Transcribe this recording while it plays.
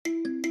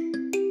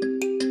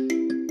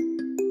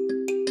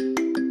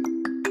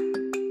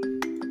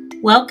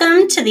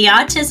Welcome to the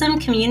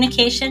Autism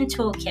Communication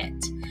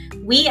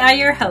Toolkit. We are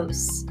your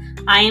hosts.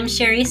 I am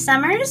Sherry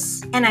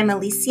Summers. And I'm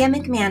Alicia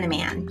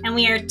McManaman. And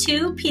we are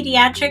two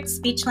pediatric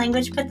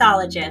speech-language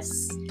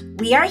pathologists.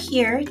 We are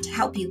here to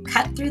help you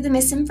cut through the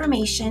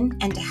misinformation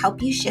and to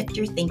help you shift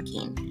your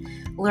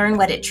thinking. Learn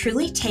what it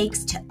truly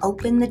takes to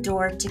open the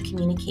door to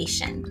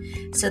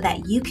communication so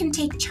that you can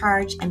take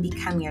charge and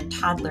become your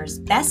toddler's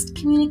best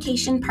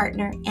communication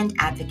partner and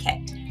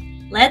advocate.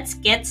 Let's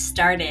get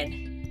started.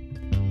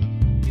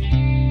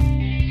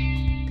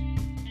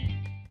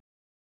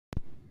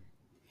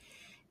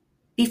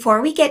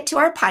 Before we get to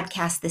our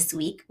podcast this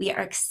week, we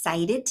are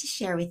excited to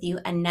share with you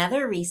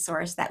another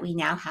resource that we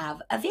now have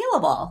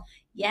available.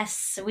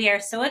 Yes, we are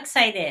so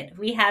excited.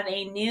 We have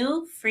a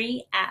new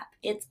free app.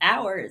 It's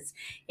ours.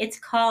 It's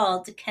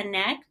called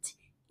Connect.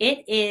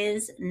 It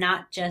is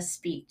not just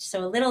speech,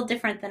 so a little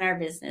different than our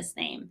business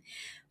name.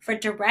 For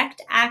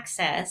direct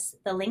access,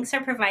 the links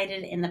are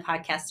provided in the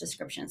podcast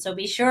description, so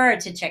be sure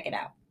to check it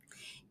out.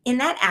 In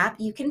that app,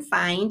 you can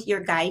find your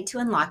guide to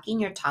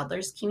unlocking your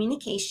toddler's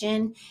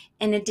communication,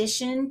 in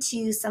addition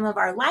to some of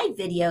our live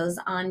videos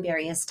on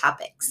various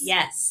topics.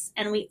 Yes,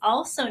 and we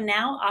also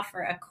now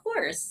offer a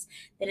course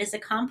that is a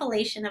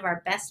compilation of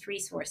our best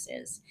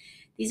resources.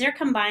 These are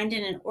combined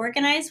in an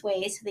organized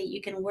way so that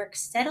you can work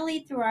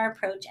steadily through our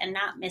approach and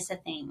not miss a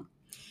thing.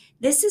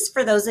 This is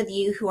for those of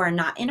you who are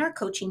not in our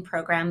coaching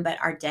program but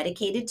are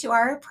dedicated to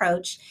our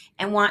approach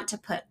and want to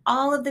put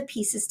all of the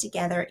pieces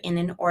together in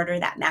an order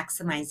that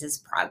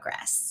maximizes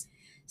progress.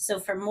 So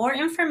for more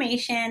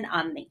information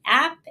on the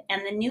app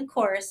and the new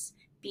course,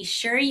 be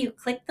sure you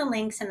click the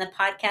links in the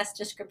podcast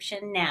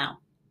description now.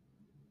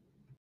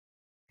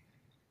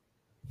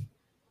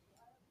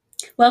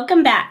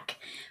 Welcome back.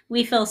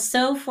 We feel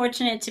so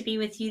fortunate to be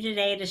with you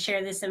today to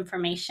share this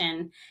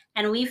information,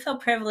 and we feel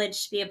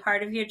privileged to be a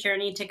part of your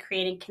journey to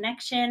creating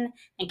connection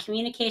and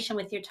communication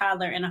with your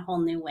toddler in a whole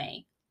new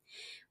way.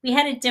 We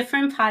had a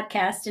different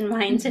podcast in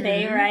mind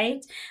today,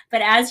 right?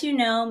 But as you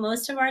know,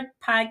 most of our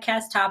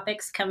podcast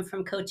topics come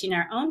from coaching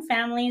our own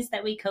families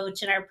that we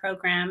coach in our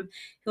program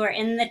who are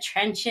in the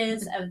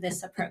trenches of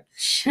this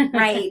approach.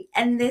 Right.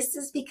 And this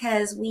is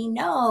because we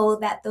know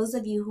that those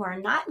of you who are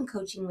not in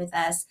coaching with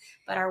us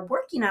but are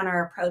working on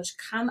our approach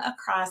come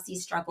across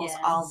these struggles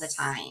all the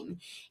time.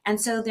 And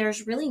so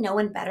there's really no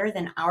one better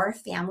than our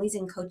families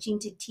in coaching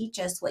to teach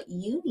us what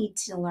you need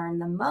to learn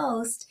the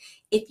most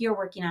if you're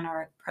working on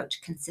our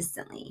approach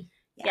consistently.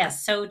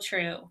 Yes, so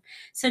true.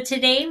 So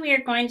today we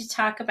are going to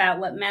talk about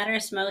what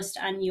matters most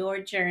on your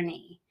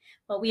journey.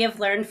 What we have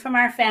learned from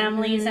our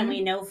families, and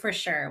we know for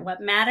sure what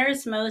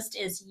matters most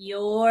is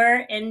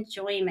your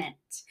enjoyment.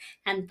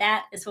 And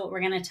that is what we're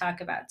going to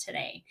talk about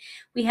today.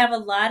 We have a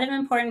lot of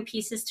important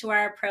pieces to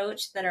our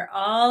approach that are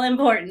all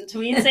important.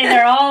 We say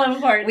they're all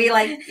important. We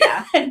like,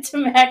 to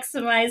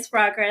maximize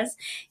progress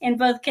in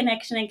both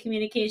connection and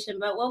communication.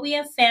 But what we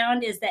have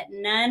found is that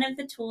none of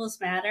the tools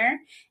matter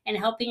in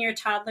helping your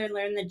toddler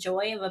learn the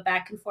joy of a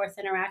back and forth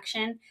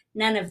interaction.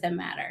 None of them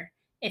matter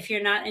if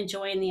you're not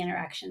enjoying the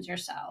interactions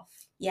yourself.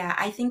 Yeah,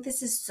 I think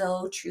this is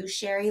so true,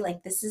 Sherry.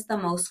 Like, this is the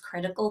most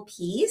critical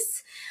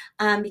piece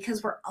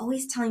because we're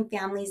always telling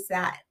families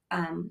that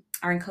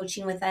are in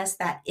coaching with us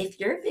that if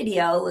your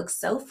video looks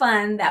so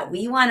fun that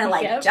we want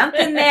to jump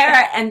in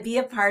there and be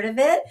a part of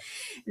it,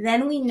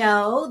 then we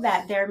know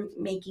that they're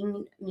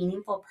making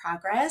meaningful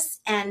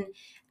progress. And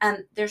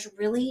there's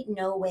really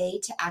no way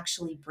to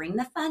actually bring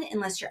the fun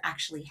unless you're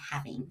actually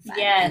having fun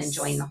and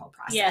enjoying the whole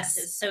process. Yes,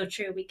 it's so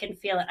true. We can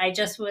feel it. I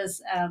just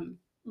was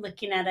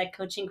looking at a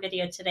coaching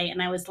video today and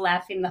I was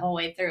laughing the whole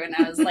way through, and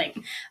I was like,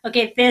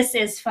 okay, this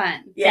is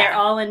fun. Yeah. They're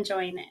all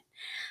enjoying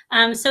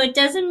it. So it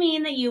doesn't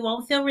mean that you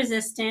won't feel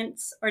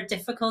resistance or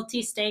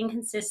difficulty staying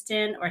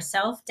consistent or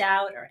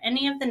self-doubt or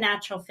any of the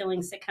natural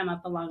feelings that come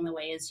up along the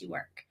way as you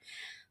work.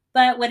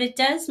 But what it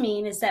does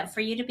mean is that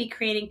for you to be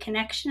creating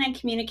connection and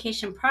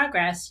communication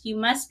progress, you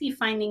must be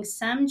finding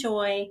some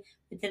joy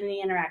within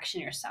the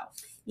interaction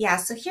yourself. Yeah,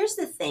 so here's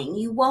the thing.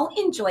 You won't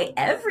enjoy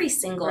every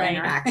single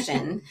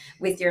interaction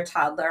with your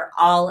toddler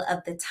all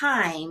of the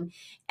time.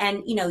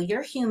 And, you know,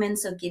 you're human,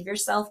 so give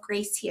yourself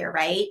grace here,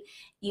 right?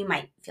 You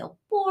might feel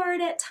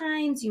bored at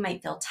times. You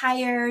might feel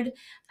tired.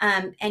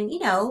 And, you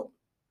know,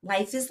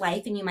 life is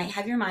life, and you might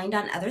have your mind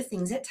on other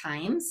things at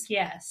times.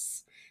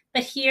 Yes,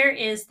 but here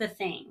is the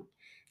thing.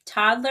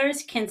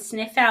 Toddlers can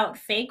sniff out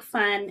fake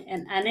fun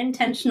and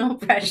unintentional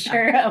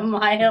pressure a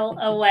mile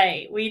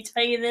away. We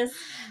tell you this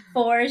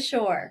for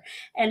sure.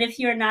 And if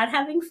you're not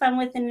having fun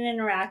within an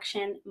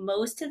interaction,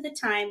 most of the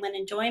time when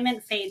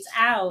enjoyment fades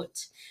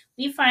out,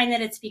 we find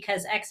that it's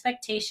because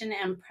expectation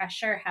and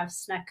pressure have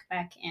snuck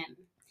back in.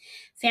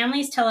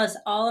 Families tell us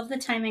all of the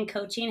time in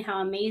coaching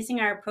how amazing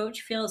our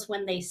approach feels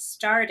when they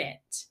start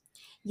it.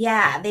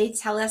 Yeah, they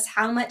tell us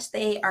how much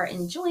they are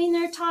enjoying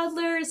their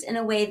toddlers in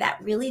a way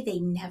that really they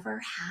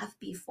never have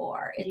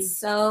before. It's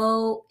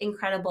so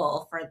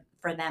incredible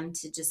for them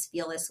to just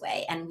feel this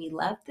way, and we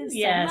love this so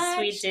Yes,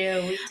 we much.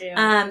 do. We do.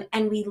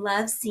 And we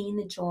love seeing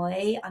the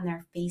joy on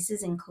their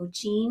faces in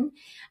coaching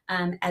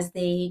as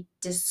they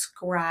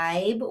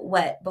describe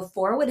what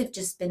before would have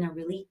just been a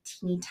really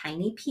teeny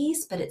tiny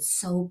piece, but it's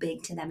so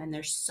big to them and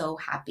they're so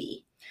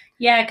happy.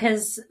 Yeah,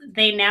 because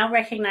they now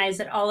recognize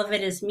that all of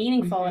it is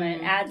meaningful and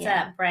it adds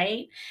Yeah. up,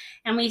 right?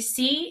 And we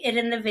see it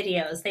in the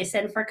videos they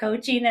send for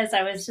coaching, as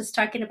I was just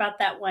talking about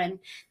that one.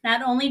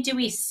 Not only do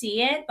we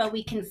see it, but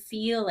we can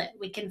feel it.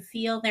 We can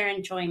feel their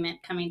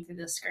enjoyment coming through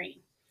the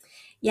screen.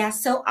 Yeah,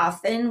 so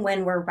often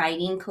when we're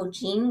writing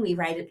coaching, we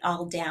write it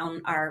all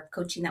down, our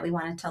coaching that we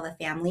want to tell the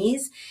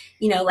families.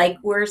 Like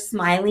we're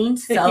smiling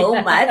so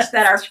Yeah, much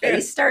that our that's true.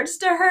 face starts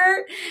to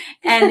hurt.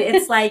 And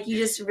it's like you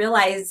just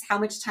realize how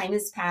much time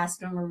has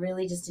passed when we're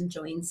really just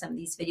enjoying some of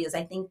these videos.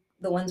 I think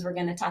the ones we're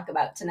going to talk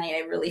about tonight, I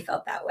really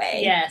felt that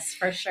way. Yes,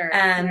 for sure.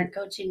 In our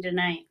coaching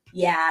tonight.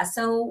 Yeah.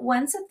 So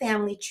once a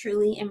family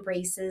truly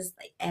embraces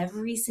like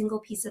every single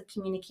piece of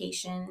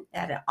communication,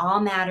 that it all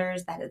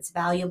matters, that it's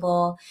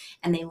valuable,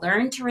 and they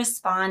learn to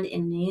respond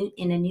in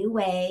a new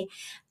way,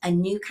 a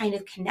new kind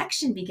of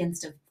connection begins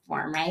to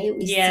form, right?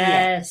 We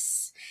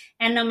Yes.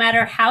 And no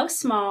matter how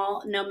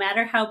small, no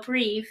matter how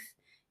brief,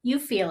 you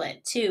feel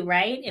it too,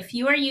 right? If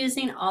you are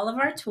using all of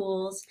our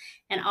tools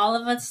and all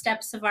of the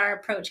steps of our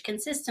approach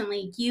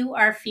consistently, you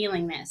are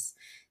feeling this.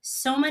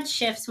 So much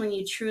shifts when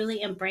you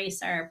truly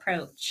embrace our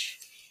approach.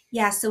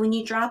 Yeah, so when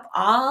you drop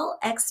all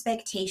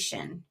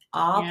expectation,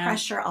 all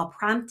pressure, all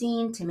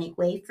prompting to make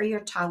way for your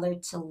toddler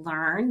to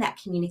learn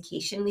that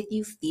communication with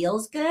you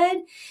feels good,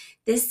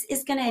 this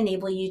is going to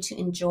enable you to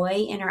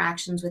enjoy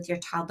interactions with your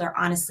toddler,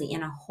 honestly,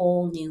 in a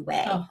whole new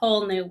way. A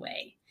whole new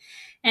way.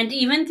 And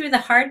even through the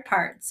hard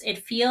parts, it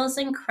feels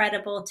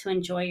incredible to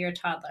enjoy your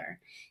toddler.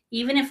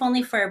 Even if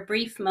only for a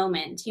brief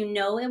moment, you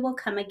know it will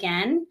come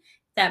again,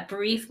 that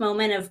brief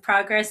moment of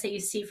progress that you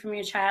see from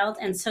your child.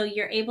 And so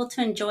you're able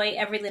to enjoy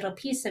every little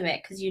piece of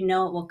it because you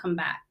know it will come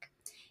back.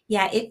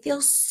 Yeah, it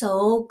feels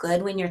so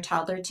good when your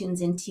toddler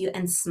tunes into you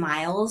and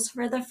smiles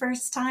for the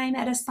first time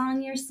at a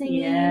song you're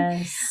singing.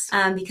 Yes.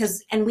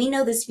 And we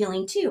know this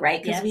feeling too,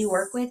 right? Because we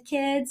work with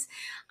kids.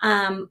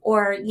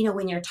 Or,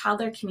 when your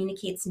toddler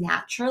communicates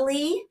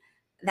naturally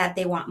that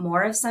they want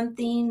more of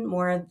something,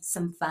 more of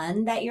some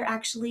fun that you're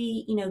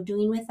actually,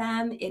 doing with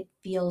them, it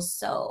feels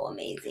so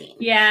amazing.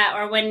 Yeah,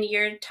 or when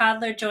your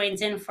toddler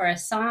joins in for a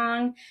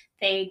song,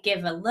 they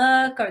give a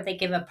look or they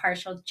give a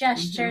partial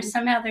gesture. Mm-hmm.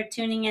 Somehow they're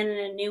tuning in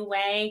a new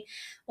way.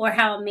 Or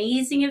how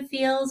amazing it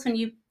feels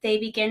when they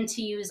begin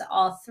to use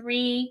all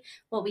three,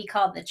 what we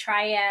call the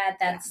triad.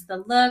 That's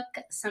the look,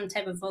 some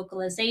type of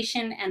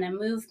vocalization, and a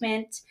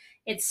movement.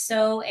 It's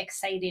so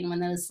exciting when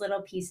those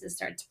little pieces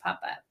start to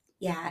pop up.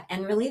 Yeah,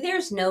 and really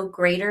there's no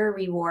greater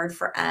reward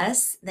for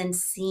us than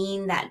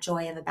seeing that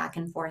joy of a back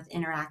and forth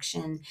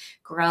interaction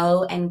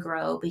grow and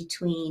grow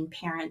between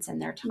parents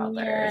and their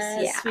toddlers.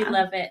 Yes, we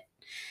love it.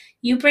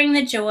 You bring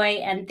the joy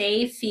and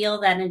they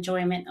feel that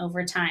enjoyment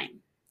over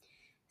time.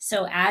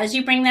 So as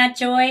you bring that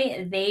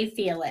joy, they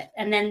feel it.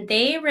 And then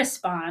they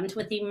respond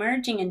with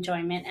emerging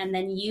enjoyment, and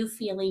then you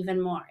feel even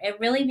more. It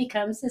really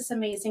becomes this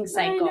amazing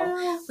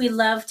cycle. We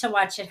love to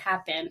watch it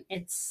happen.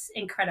 It's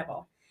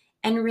incredible.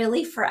 And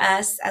really for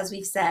us, as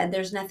we've said,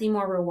 there's nothing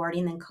more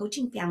rewarding than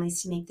coaching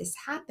families to make this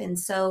happen.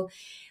 So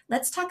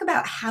let's talk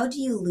about how do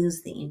you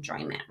lose the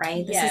enjoyment,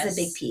 right? This is a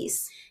big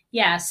piece.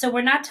 Yeah, so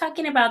we're not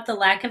talking about the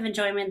lack of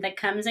enjoyment that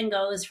comes and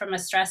goes from a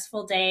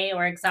stressful day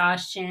or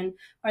exhaustion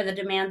or the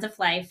demands of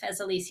life,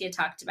 as Alicia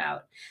talked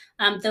about.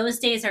 Those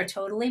days are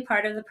totally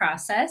part of the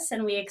process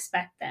and we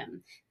expect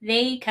them.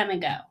 They come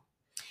and go.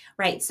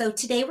 Right. So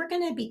today we're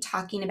going to be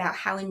talking about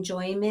how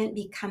enjoyment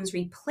becomes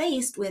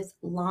replaced with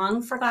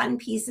long forgotten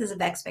pieces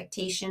of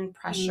expectation,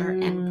 pressure,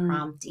 and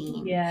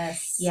prompting.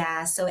 Yes.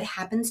 Yeah. So it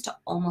happens to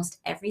almost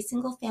every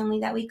single family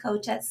that we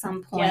coach at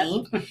some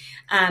point. Yep.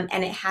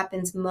 And it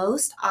happens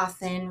most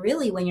often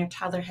really when your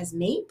toddler has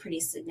made pretty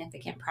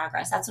significant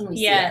progress. That's when we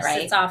see it, right?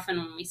 Yes, it's often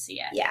when we see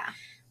it. Yeah.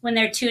 When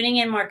they're tuning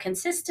in more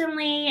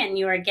consistently and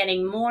you are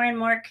getting more and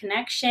more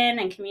connection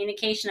and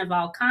communication of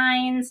all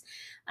kinds,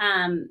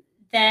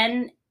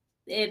 then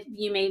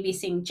you may be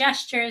seeing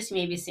gestures, you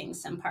may be seeing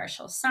some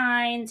partial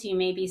signs, you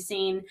may be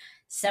seeing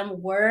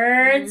some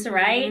words,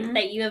 right,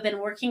 that you have been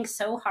working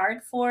so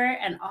hard for,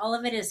 and all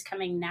of it is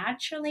coming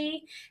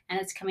naturally and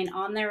it's coming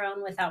on their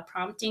own without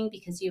prompting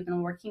because you've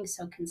been working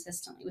so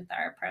consistently with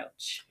our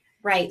approach.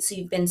 Right. So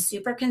you've been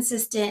super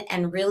consistent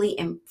and really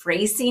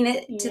embracing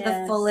it to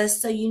the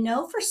fullest. So you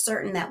know for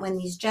certain that when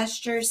these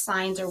gestures,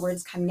 signs, or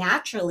words come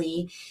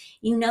naturally,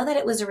 you know that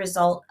it was a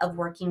result of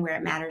working where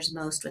it matters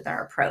most with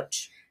our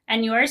approach.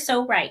 And you are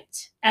so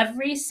right.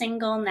 Every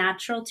single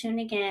natural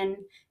tuning in,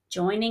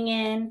 joining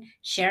in,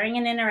 sharing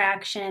an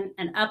interaction,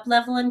 and up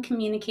level in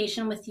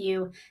communication with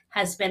you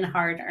has been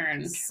hard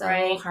earned. So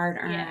hard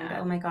earned. Yeah.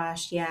 Oh my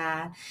gosh.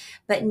 Yeah.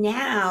 But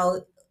now,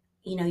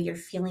 you're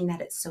feeling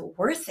that it's so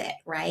worth it,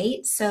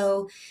 right?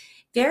 So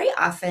very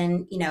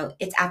often,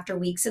 it's after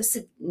weeks of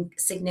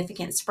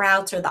significant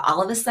sprouts, or the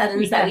all of a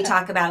suddens that we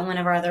talk about in one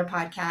of our other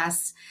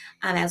podcasts,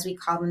 as we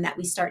call them, that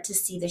we start to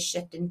see the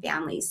shift in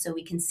families. So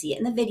we can see it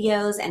in the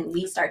videos, and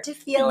we start to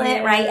feel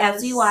it, right,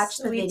 as we watch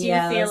the videos. We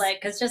do feel it,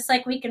 because just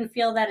like we can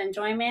feel that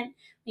enjoyment,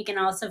 we can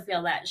also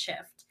feel that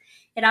shift.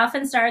 It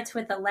often starts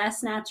with a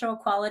less natural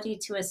quality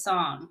to a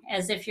song,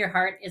 as if your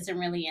heart isn't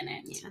really in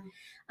it. Yeah.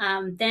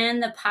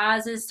 Then the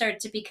pauses start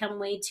to become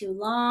way too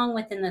long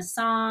within the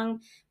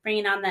song,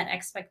 bringing on that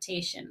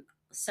expectation.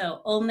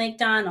 So, Old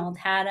MacDonald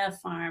had a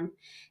farm,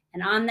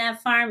 and on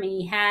that farm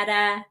he had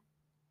a,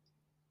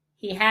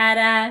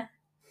 right?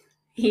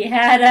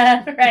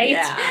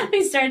 Yeah.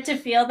 We start to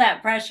feel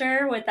that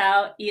pressure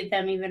without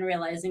them even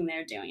realizing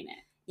they're doing it.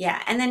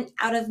 Yeah. And then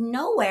out of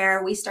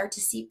nowhere, we start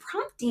to see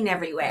prompting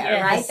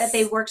everywhere, right? That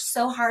they've worked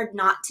so hard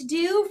not to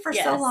do for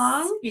so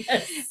long.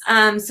 Yes.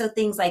 So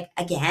things like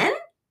again,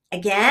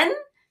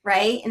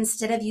 right?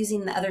 Instead of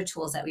using the other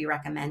tools that we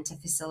recommend to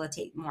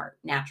facilitate more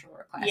natural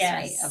requests,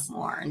 right? Of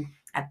more and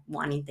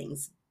wanting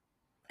things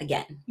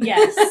again.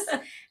 Yes.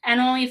 And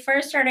when we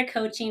first started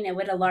coaching, it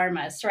would alarm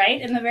us, right?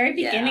 In the very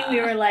beginning,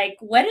 we were like,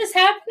 what is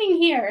happening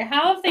here?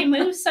 How have they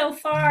moved so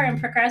far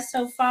and progressed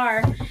so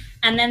far?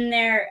 And then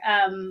they're,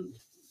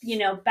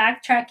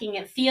 backtracking,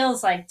 it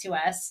feels like, to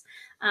us.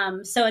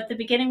 So at the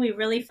beginning, we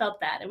really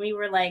felt that. And we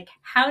were like,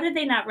 how did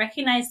they not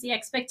recognize the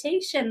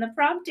expectation, the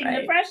prompting,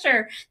 the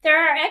pressure? They're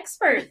our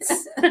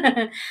experts.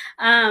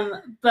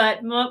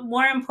 But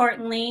more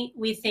importantly,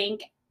 we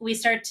think we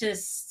start to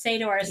say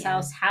to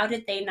ourselves, how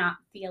did they not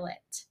feel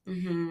it?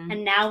 Mm-hmm.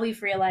 And now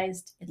we've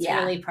realized it's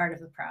really part of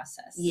the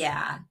process.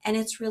 Yeah. And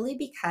it's really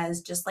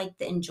because just like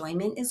the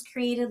enjoyment is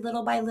created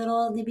little by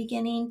little in the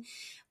beginning,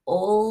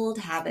 old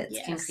habits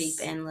can creep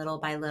in little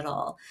by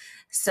little.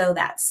 So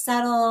that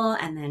subtle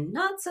and then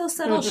not so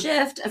subtle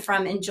shift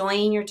from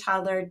enjoying your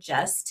toddler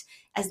just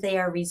as they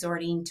are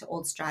resorting to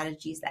old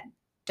strategies that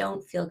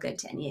don't feel good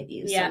to any of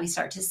you. Yeah. So we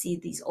start to see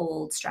these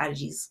old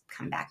strategies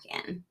come back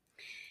in.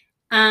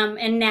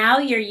 And now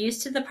you're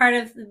used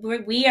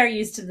to we are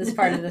used to this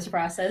part of this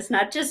process,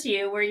 not just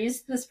you. We're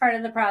used to this part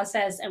of the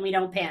process, and we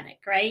don't panic,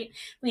 right?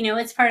 We know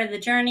it's part of the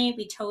journey.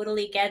 We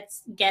totally get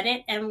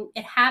it. And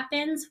it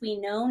happens. We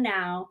know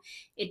now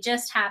it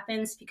just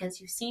happens because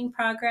you've seen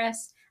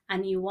progress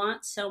and you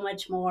want so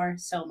much more,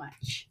 so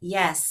much.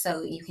 Yes.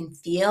 So you can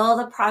feel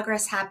the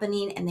progress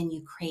happening, and then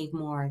you crave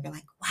more. You're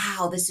like,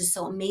 wow, this is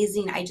so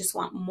amazing. I just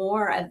want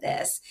more of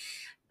this.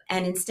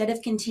 And instead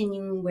of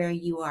continuing where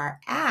you are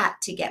at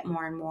to get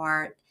more and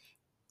more,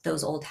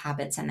 those old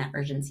habits and that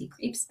urgency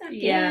creeps back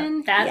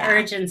in. That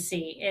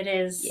urgency. It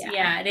is,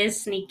 it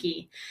is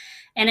sneaky.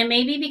 And it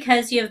may be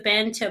because you have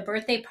been to a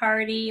birthday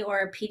party or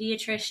a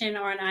pediatrician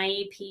or an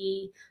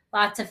IEP.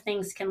 Lots of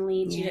things can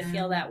lead you to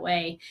feel that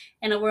way.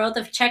 In a world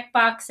of check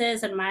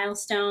boxes and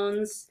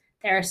milestones,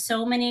 there are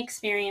so many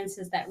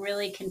experiences that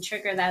really can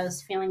trigger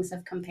those feelings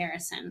of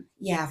comparison.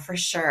 Yeah, for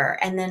sure.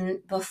 And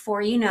then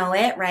before you know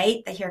it,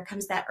 right, here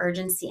comes that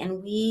urgency.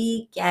 And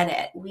we get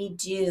it. We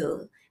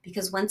do.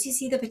 Because once you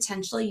see the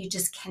potential, you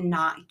just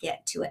cannot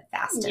get to it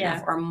fast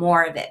enough, or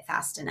more of it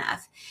fast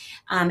enough.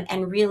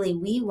 And really,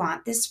 we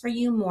want this for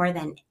you more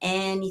than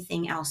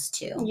anything else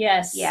too.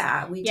 Yes.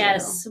 Yeah, we do.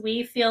 Yes,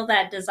 we feel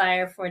that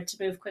desire for it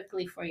to move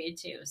quickly for you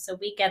too. So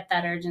we get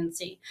that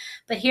urgency.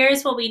 But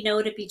here's what we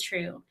know to be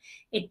true.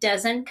 It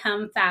doesn't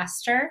come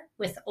faster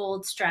with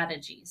old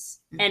strategies,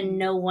 and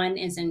no one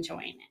is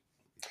enjoying it.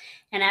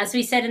 And as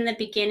we said in the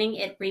beginning,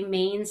 it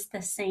remains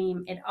the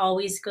same. It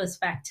always goes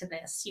back to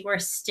this. You are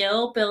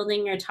still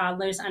building your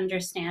toddler's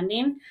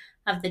understanding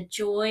of the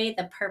joy,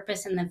 the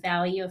purpose, and the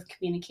value of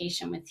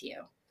communication with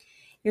you.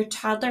 Your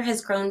toddler has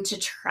grown to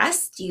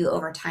trust you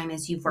over time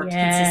as you've worked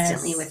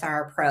consistently with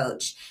our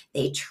approach.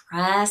 They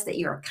trust that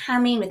you're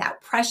coming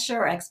without pressure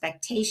or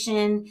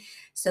expectation,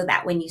 so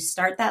that when you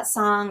start that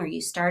song or you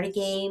start a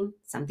game,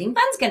 something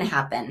fun's going to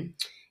happen.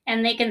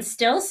 And they can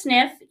still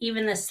sniff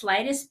even the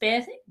slightest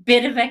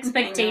bit of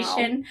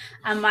expectation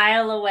a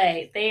mile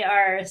away. They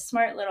are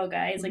smart little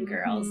guys and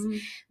girls.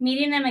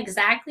 Meeting them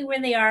exactly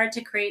where they are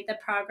to create the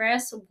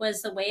progress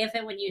was the way of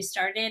it when you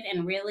started,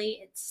 and really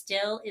it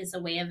still is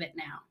the way of it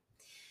now.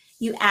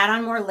 You add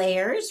on more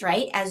layers,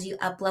 right, as you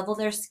up-level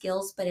their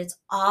skills, but it's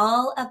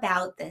all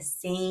about the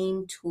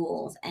same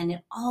tools. And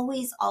it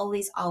always,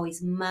 always,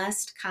 always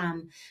must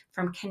come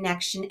from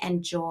connection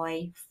and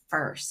joy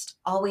first.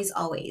 Always,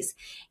 always.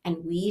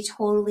 And we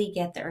totally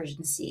get the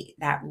urgency,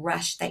 that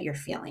rush that you're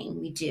feeling.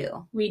 We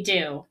do. We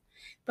do.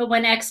 But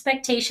when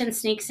expectation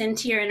sneaks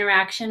into your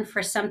interaction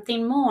for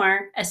something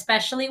more,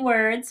 especially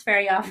words,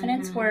 very often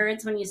it's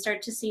words when you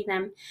start to see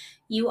them,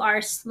 you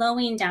are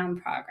slowing down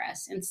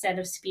progress instead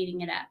of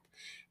speeding it up.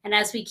 And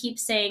as we keep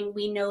saying,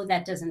 we know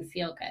that doesn't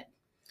feel good.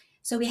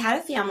 So we had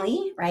a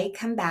family, right,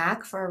 come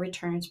back for a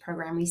returns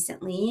program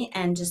recently,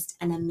 and just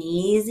an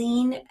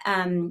amazing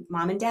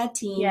mom and dad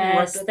team who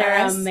worked with us.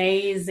 They're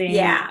amazing.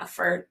 Yeah,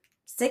 for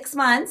 6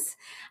 months,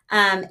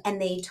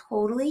 and they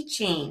totally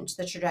changed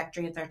the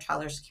trajectory of their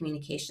toddler's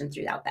communication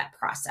throughout that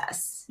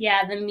process.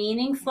 Yeah, the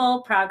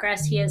meaningful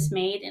progress he has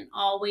made in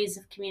all ways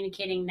of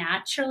communicating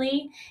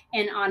naturally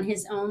and on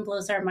his own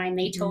blows our mind.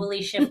 They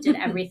totally shifted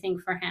everything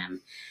for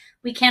him.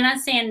 We cannot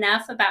say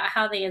enough about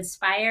how they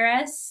inspire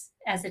us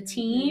as a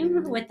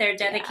team with their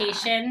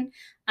dedication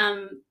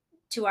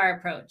to our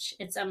approach.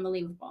 It's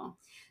unbelievable.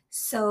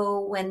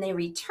 So when they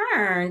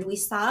returned, we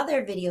saw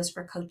their videos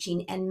for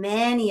coaching, and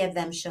many of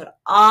them showed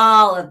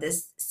all of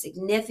this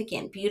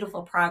significant,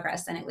 beautiful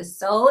progress. And it was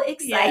so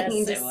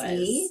exciting to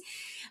see.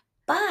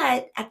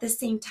 But at the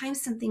same time,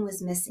 something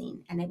was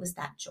missing, and it was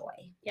that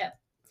joy. Yep.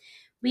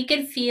 We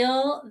could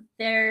feel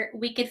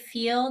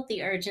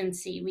the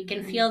urgency. We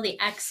can feel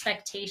the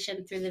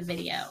expectation through the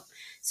video.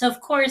 So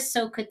of course,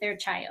 so could their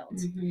child.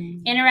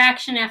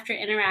 Interaction after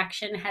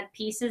interaction had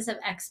pieces of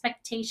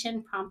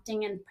expectation,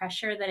 prompting, and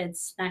pressure that had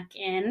snuck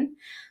in,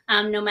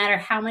 no matter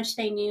how much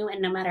they knew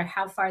and no matter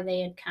how far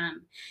they had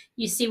come.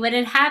 You see, what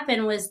had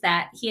happened was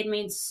that he had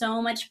made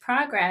so much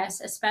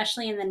progress,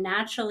 especially in the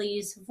natural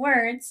use of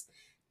words,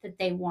 that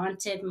they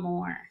wanted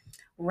more.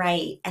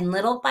 Right. And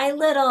little by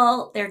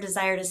little, their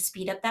desire to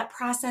speed up that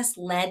process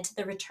led to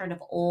the return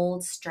of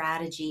old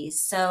strategies.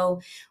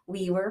 So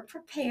we were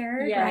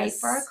prepared, right,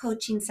 for our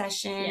coaching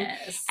session.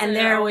 Yes. And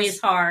they're always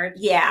hard.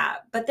 Yeah.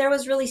 But there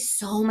was really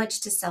so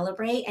much to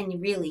celebrate.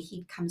 And really,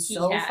 he'd come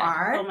so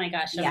far. Oh my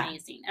gosh.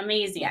 Amazing.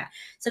 Amazing. Yeah.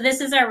 So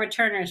this is our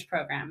returners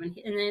program. And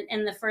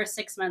in the first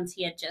 6 months,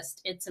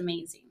 it's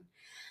amazing.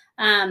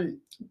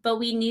 But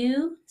we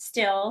knew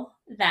still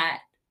that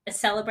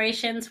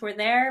celebrations were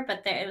there,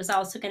 but it was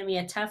also going to be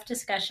a tough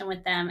discussion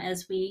with them,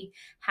 as we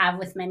have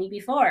with many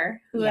before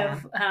who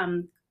have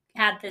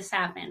had this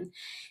happen.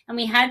 And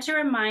we had to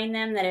remind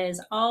them that it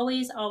is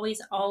always,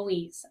 always,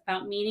 always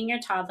about meeting your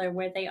toddler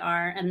where they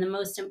are. And the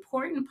most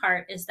important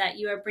part is that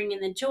you are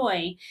bringing the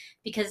joy,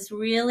 because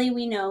really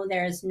we know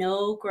there is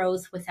no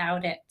growth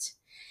without it.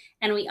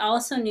 And we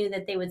also knew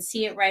that they would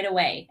see it right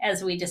away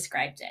as we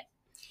described it.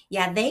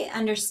 Yeah, they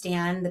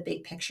understand the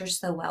big picture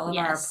so well of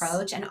our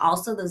approach, and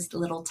also those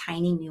little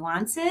tiny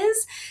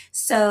nuances.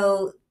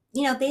 So,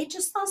 they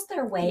just lost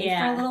their way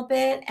for a little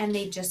bit, and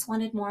they just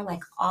wanted more,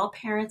 like all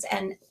parents.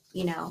 And,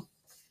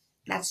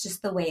 that's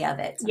just the way of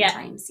it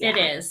sometimes. Yeah, it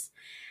is.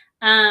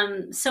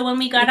 So when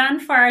we got on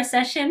for our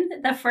session,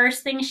 the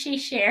first thing she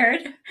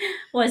shared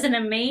was an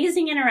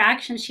amazing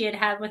interaction she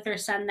had with her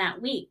son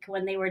that week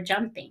when they were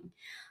jumping.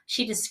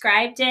 She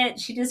described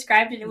it.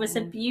 It was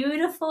a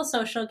beautiful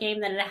social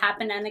game that had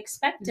happened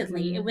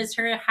unexpectedly. It was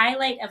her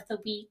highlight of the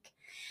week.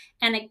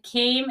 And it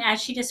came, as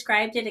she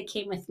described it, it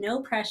came with no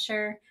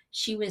pressure.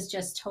 She was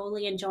just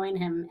totally enjoying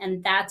him.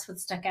 And that's what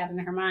stuck out in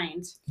her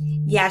mind.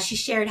 Yeah, she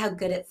shared how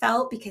good it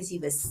felt because he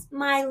was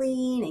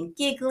smiling and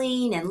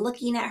giggling and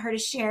looking at her to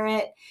share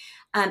it.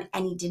 And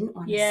he didn't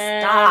want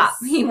to stop.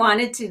 He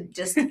wanted to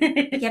just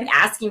kept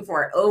asking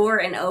for it over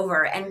and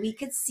over. And we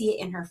could see it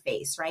in her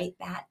face, right?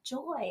 That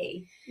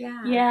joy.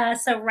 Yeah.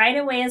 So right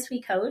away as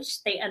we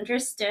coached, they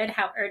understood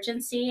how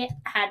urgency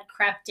had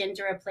crept in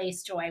to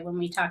replace joy when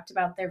we talked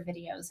about their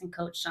videos and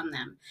coached on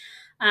them.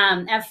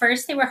 At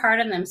first, they were hard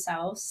on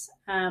themselves.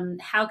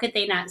 How could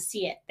they not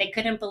see it? They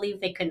couldn't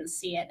believe they couldn't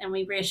see it. And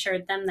we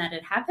reassured them that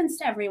it happens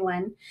to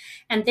everyone.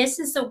 And this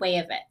is the way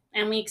of it.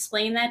 And we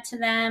explained that to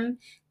them.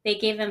 They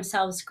gave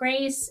themselves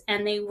grace,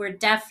 and they were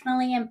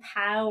definitely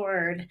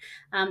empowered.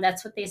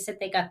 That's what they said.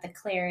 They got the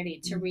clarity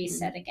to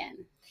reset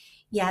again.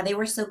 Yeah, they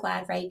were so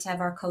glad, right, to have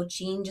our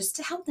coaching just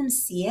to help them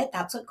see it.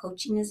 That's what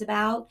coaching is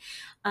about.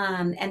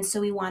 And so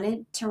we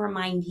wanted to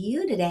remind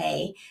you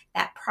today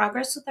that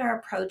progress with our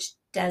approach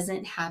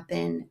doesn't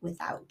happen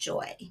without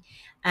joy.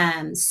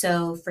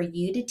 So for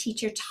you to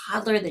teach your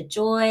toddler the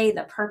joy,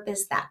 the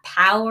purpose, that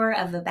power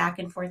of a back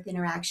and forth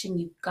interaction,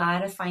 you've got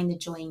to find the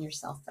joy in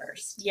yourself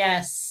first.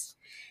 Yes.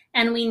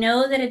 And we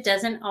know that it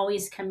doesn't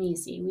always come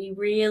easy. We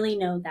really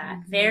know that.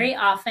 Very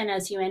often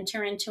as you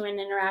enter into an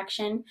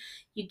interaction,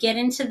 you get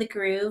into the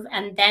groove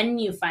and then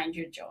you find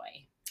your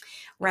joy.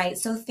 Right.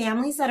 So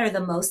families that are the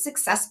most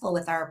successful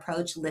with our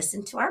approach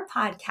listen to our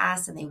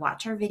podcast and they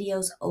watch our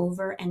videos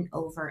over and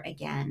over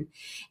again.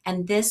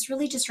 And this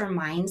really just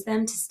reminds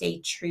them to stay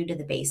true to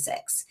the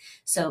basics.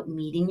 So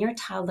meeting your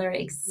toddler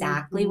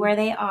exactly where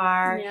they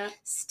are,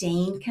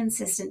 staying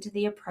consistent to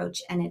the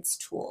approach and its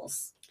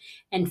tools.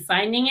 And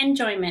finding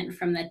enjoyment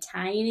from the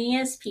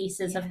tiniest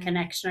pieces of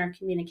connection or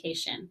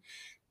communication.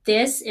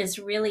 This is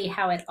really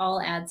how it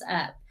all adds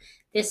up.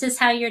 This is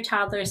how your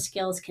toddler's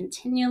skills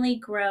continually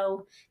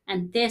grow,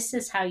 and this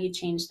is how you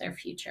change their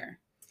future.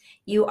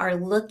 You are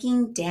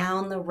looking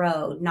down the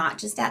road, not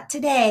just at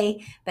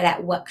today, but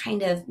at what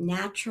kind of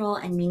natural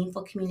and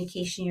meaningful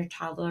communication your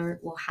toddler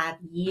will have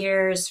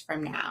years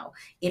from now.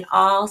 It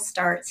all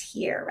starts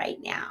here right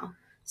now.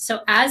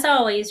 So as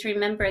always,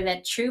 remember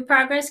that true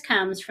progress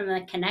comes from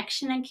the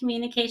connection and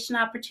communication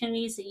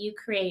opportunities that you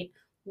create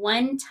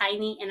one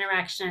tiny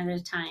interaction at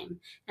a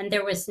time. And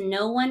there was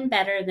no one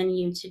better than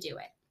you to do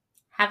it.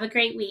 Have a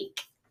great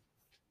week.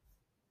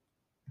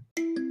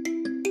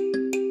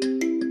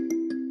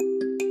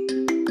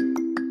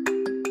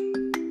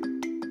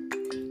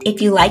 If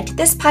you liked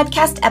this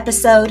podcast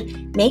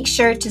episode, make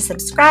sure to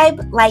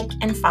subscribe, like,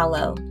 and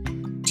follow.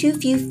 Too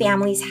few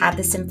families have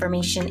this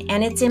information,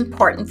 and it's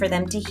important for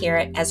them to hear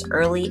it as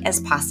early as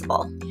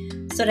possible.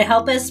 So to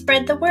help us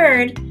spread the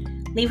word,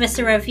 leave us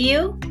a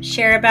review,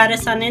 share about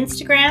us on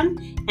Instagram,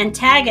 and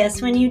tag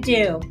us when you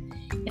do.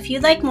 If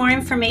you'd like more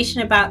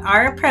information about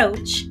our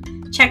approach,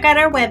 check out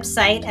our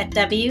website at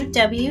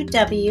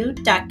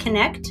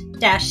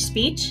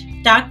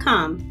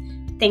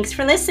www.connect-speech.com. Thanks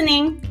for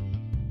listening.